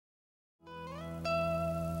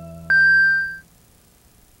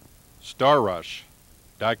Star rush,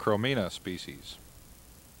 Dichromena species.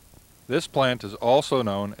 This plant is also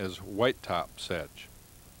known as whitetop sedge.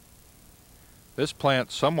 This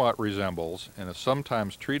plant somewhat resembles and is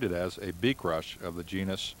sometimes treated as a beak rush of the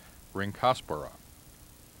genus Rhynchospora.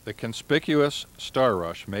 The conspicuous star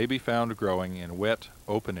rush may be found growing in wet,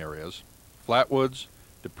 open areas, flatwoods,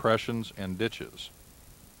 depressions, and ditches.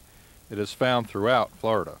 It is found throughout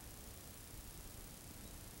Florida.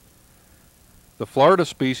 The Florida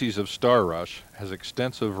species of star rush has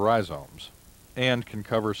extensive rhizomes and can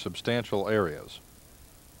cover substantial areas.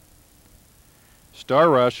 Star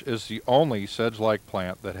rush is the only sedge-like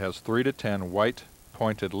plant that has 3 to 10 white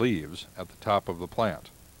pointed leaves at the top of the plant.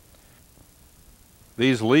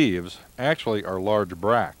 These leaves actually are large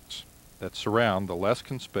bracts that surround the less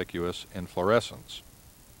conspicuous inflorescence.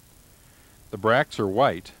 The bracts are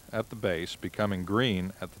white at the base, becoming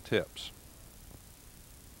green at the tips.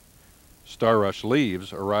 Star rush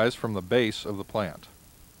leaves arise from the base of the plant.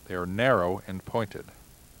 They are narrow and pointed.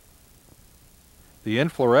 The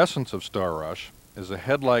inflorescence of star rush is a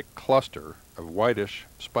head-like cluster of whitish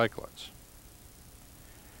spikelets.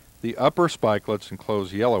 The upper spikelets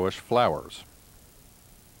enclose yellowish flowers.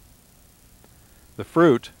 The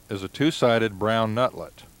fruit is a two-sided brown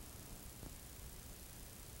nutlet.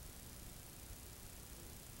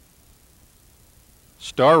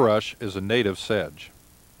 Star rush is a native sedge.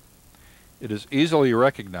 It is easily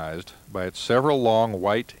recognized by its several long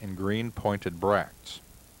white and green pointed bracts.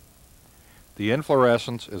 The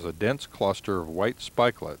inflorescence is a dense cluster of white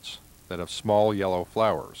spikelets that have small yellow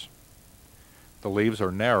flowers. The leaves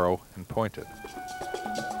are narrow and pointed.